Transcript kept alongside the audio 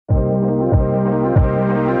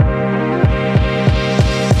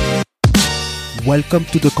Welcome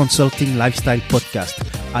to the Consulting Lifestyle Podcast.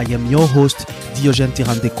 I am your host, Diogène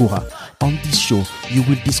Tirandekura. On this show, you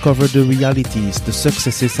will discover the realities, the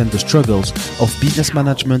successes and the struggles of business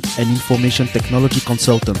management and information technology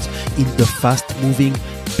consultants in the fast-moving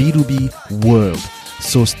B2B world.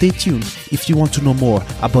 So stay tuned if you want to know more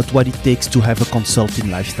about what it takes to have a consulting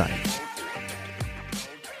lifestyle.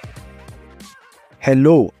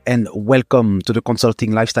 Hello and welcome to the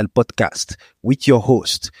Consulting Lifestyle Podcast with your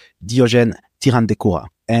host, Diogène Tirandekura.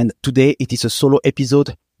 And today it is a solo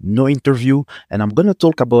episode, no interview, and I'm going to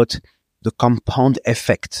talk about the compound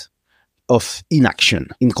effect of inaction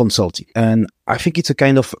in consulting. And I think it's a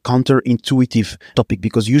kind of counterintuitive topic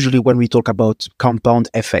because usually when we talk about compound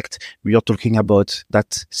effect, we are talking about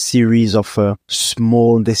that series of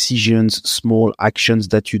small decisions, small actions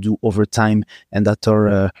that you do over time and that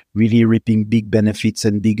are really reaping big benefits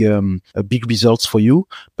and big results for you.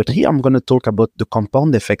 But here I'm going to talk about the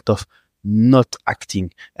compound effect of not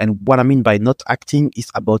acting. And what I mean by not acting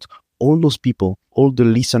is about all those people, all the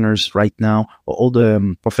listeners right now, or all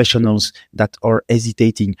the professionals that are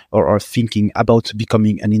hesitating or are thinking about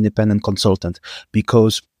becoming an independent consultant,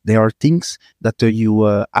 because there are things that you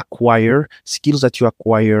acquire, skills that you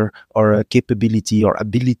acquire, or a capability or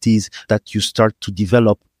abilities that you start to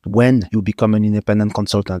develop when you become an independent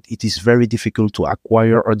consultant. It is very difficult to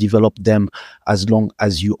acquire or develop them as long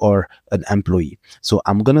as you are an employee. So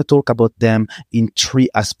I'm going to talk about them in three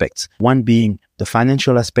aspects. One being the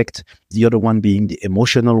financial aspect, the other one being the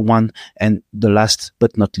emotional one, and the last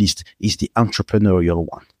but not least is the entrepreneurial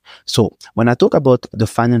one. So when I talk about the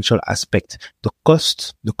financial aspect, the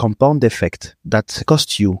cost, the compound effect that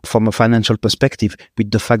costs you from a financial perspective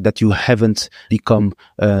with the fact that you haven't become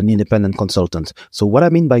an independent consultant. So what I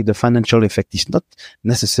mean by the financial effect is not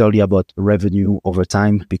necessarily about revenue over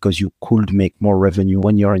time, because you could make more revenue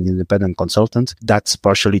when you're an independent consultant. That's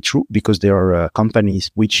partially true because there are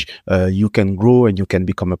companies which you can grow and you can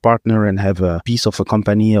become a partner and have a piece of a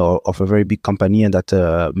company or of a very big company, and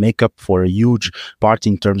that make up for a huge part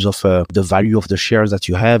in terms of the value of the shares that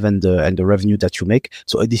you have and the revenue that you make.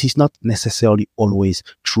 So this is not necessarily always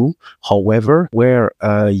true. However, where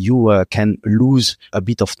you can lose a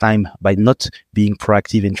bit of time by not being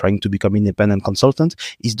proactive in trying to become independent consultant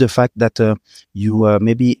is the fact that you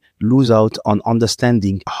maybe lose out on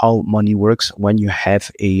understanding how money works when you have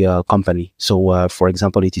a company. So for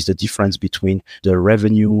example, it is the difference between the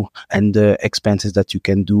revenue and the expenses that you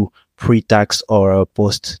can do pre-tax or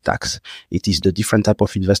post-tax. It is the different type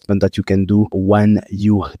of investment that you can do when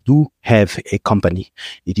you do have a company.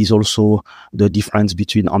 It is also the difference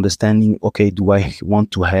between understanding, okay, do I want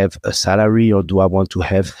to have a salary or do I want to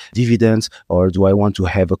have dividends or do I want to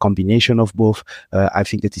have a combination of both? I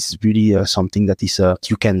think that is really something that is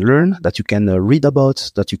you can learn, that you can read about,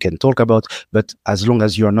 that you can talk about. But as long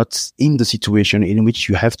as you are not in the situation in which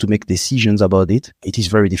you have to make decisions about it, it is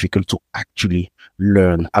very difficult to actually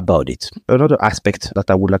learn about it. Another aspect that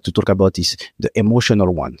I would like to talk about is the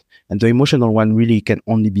emotional one. And the emotional one really can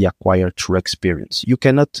only be acquired through experience. You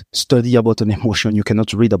cannot study about an emotion. You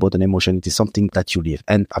cannot read about an emotion. It is something that you live.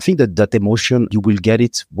 And I think that emotion, you will get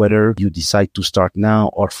it whether you decide to start now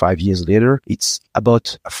or 5 years later. It's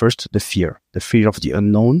about first the fear of the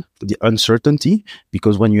unknown, the uncertainty,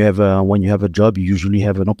 because when you have a job, you usually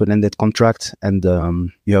have an open-ended contract and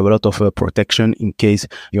you have a lot of protection in case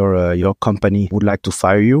your company would like to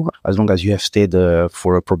fire you, as long as you have stayed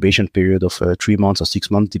for a probation period of 3 months or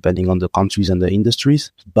 6 months, depending on the countries and the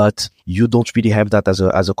industries. But you don't really have that as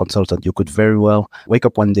a consultant. You could very well wake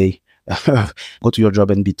up one day, go to your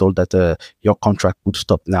job and be told that your contract would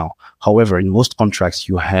stop now. However, in most contracts,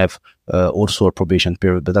 you have also a probation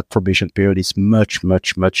period, but that probation period is much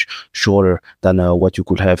shorter than what you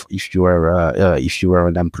could have if you were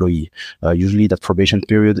an employee. Usually that probation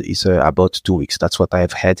period is about 2 weeks. That's what I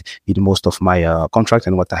have had in most of my contracts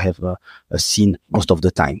and what I have seen most of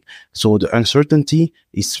the time. So the uncertainty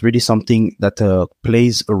is really something that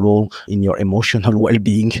plays a role in your emotional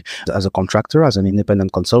well-being as a contractor, as an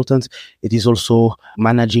independent consultant. It is also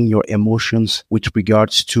managing your emotions with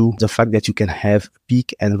regards to the fact that you can have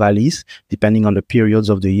peak and valleys depending on the periods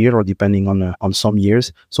of the year or depending on some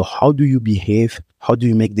years. So how do you behave? How do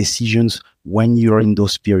you make decisions when you're in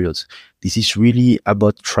those periods? This is really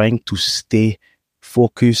about trying to stay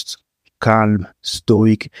focused, calm,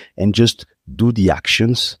 stoic, and just do the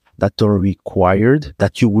actions that are required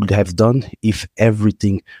that you would have done if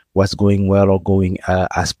everything was going well or going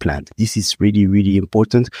as planned. This is really, really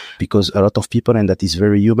important because a lot of people, and that is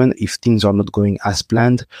very human, if things are not going as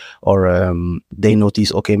planned or they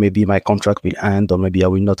notice, okay, maybe my contract will end or maybe I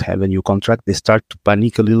will not have a new contract, they start to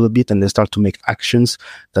panic a little bit and they start to make actions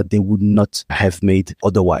that they would not have made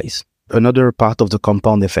otherwise. another part of the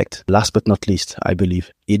compound effect, last but not least, I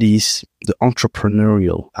believe, it is the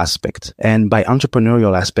entrepreneurial aspect. And by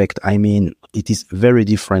entrepreneurial aspect, I mean it is very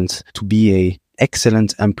different to be an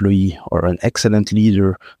excellent employee or an excellent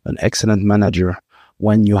leader, an excellent manager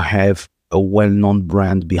when you have a well-known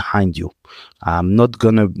brand behind you. I'm not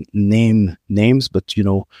going to name names, but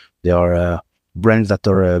there are brands that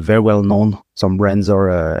are very well known. Some brands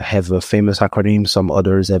have a famous acronym, some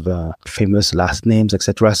others have famous last names,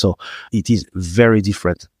 etc. So it is very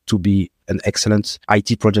different to be an excellent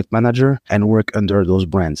IT project manager and work under those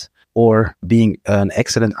brands, or being an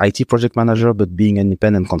excellent IT project manager but being an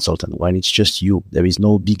independent consultant when it's just you. There is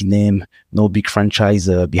no big name, no big franchise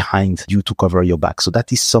behind you to cover your back. So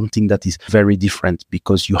that is something that is very different,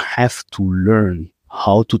 because you have to learn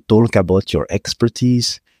how to talk about your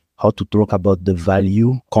expertise, how to talk about the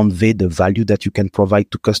value, convey the value that you can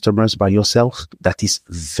provide to customers by yourself. That is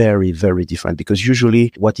very, very different, because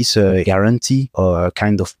usually what is a guarantee or a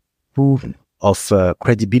kind of proof of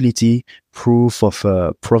credibility, proof of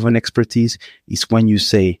proven expertise is when you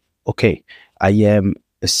say, okay, I am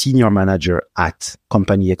a senior manager at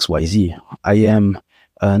company XYZ. I am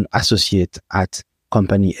an associate at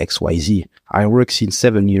company XYZ. I work since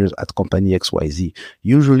 7 years at company XYZ.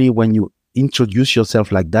 Usually when you introduce yourself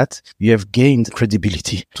like that, you have gained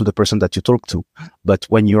credibility to the person that you talk to. But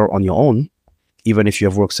when you're on your own, even if you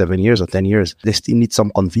have worked 7 years or 10 years, they still need some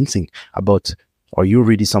convincing about, are you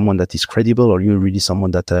really someone that is credible? Or are you really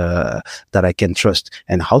someone that I can trust?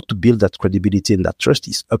 And how to build that credibility and that trust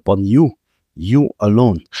is upon you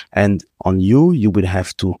alone. And on you will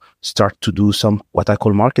have to start to do some, what I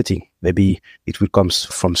call marketing. Maybe it will come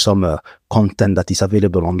from some content that is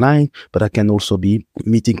available online, but I can also be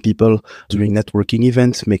meeting people during networking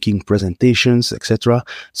events, making presentations, etc.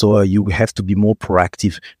 So you have to be more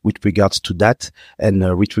proactive with regards to that,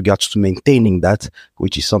 and with regards to maintaining that,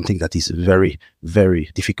 which is something that is very, very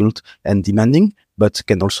difficult and demanding, but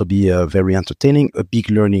can also be very entertaining, a big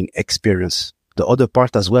learning experience. The other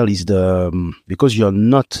part as well is because you're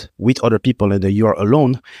not with other people and you are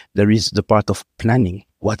alone, there is the part of planning.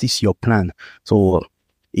 What is your plan? So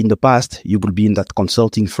in the past, you will be in that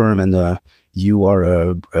consulting firm and you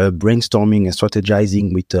are brainstorming and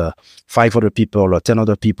strategizing with 5 other people or 10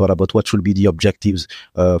 other people about what should be the objectives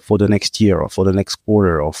for the next year or for the next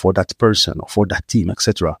quarter or for that person or for that team,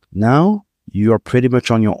 etc. Now, you are pretty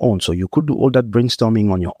much on your own. So you could do all that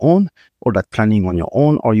brainstorming on your own, or that planning on your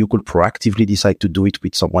own, or you could proactively decide to do it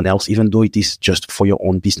with someone else, even though it is just for your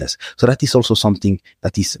own business. So that is also something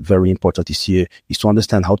that is very important is to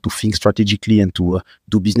understand how to think strategically and to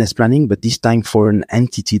do business planning, but this time for an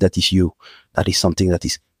entity that is you. That is something that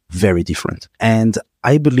is very different. And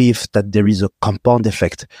I believe that there is a compound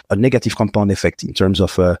effect, a negative compound effect in terms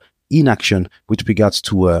of inaction with regards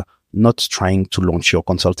to not trying to launch your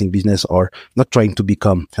consulting business or not trying to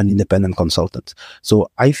become an independent consultant. So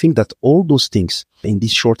I think that all those things in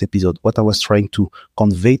this short episode, what I was trying to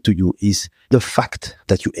convey to you is the fact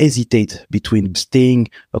that you hesitate between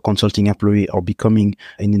staying a consulting employee or becoming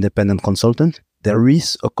an independent consultant. There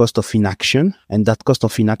is a cost of inaction, and that cost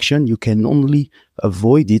of inaction, you can only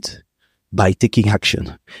avoid it by taking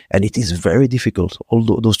action. And it is very difficult, all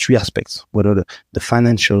those 3 aspects, whether the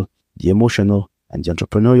financial, the emotional, and the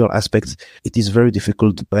entrepreneurial aspects, it is very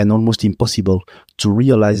difficult and almost impossible to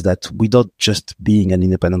realize that without just being an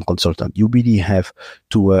independent consultant. You really have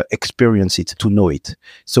to experience it, to know it.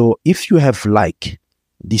 So if you have liked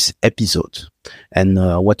this episode and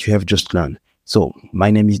what you have just learned, so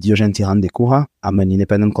my name is Diogène Tirandekura. I'm an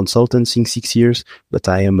independent consultant since 6 years, but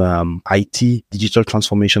I am IT digital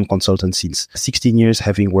transformation consultant since 16 years,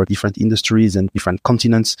 having worked different industries and different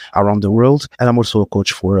continents around the world. And I'm also a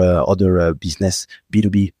coach for other business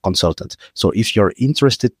B2B consultants. So if you're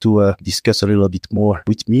interested to discuss a little bit more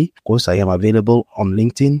with me, of course, I am available on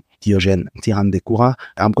LinkedIn. Diogène Tirandekura.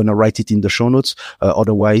 I'm going to write it in the show notes.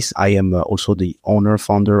 Otherwise, I am also the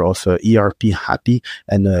founder of ERP Happy,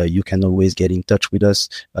 and you can always get in touch with us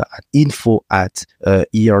at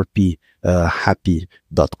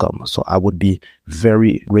info@erphappy.com. So I would be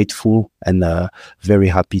very grateful and very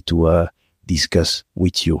happy to discuss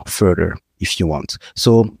with you further if you want.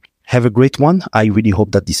 So have a great one. I really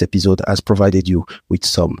hope that this episode has provided you with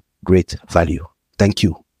some great value. Thank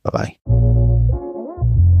you. Bye-bye.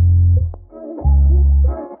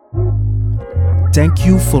 Thank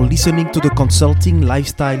you for listening to the Consulting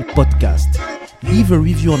Lifestyle Podcast. Leave a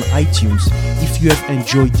review on iTunes if you have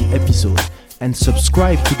enjoyed the episode, and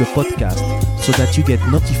subscribe to the podcast so that you get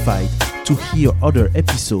notified to hear other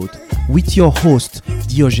episodes with your host,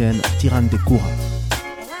 Diogène Tirandekura.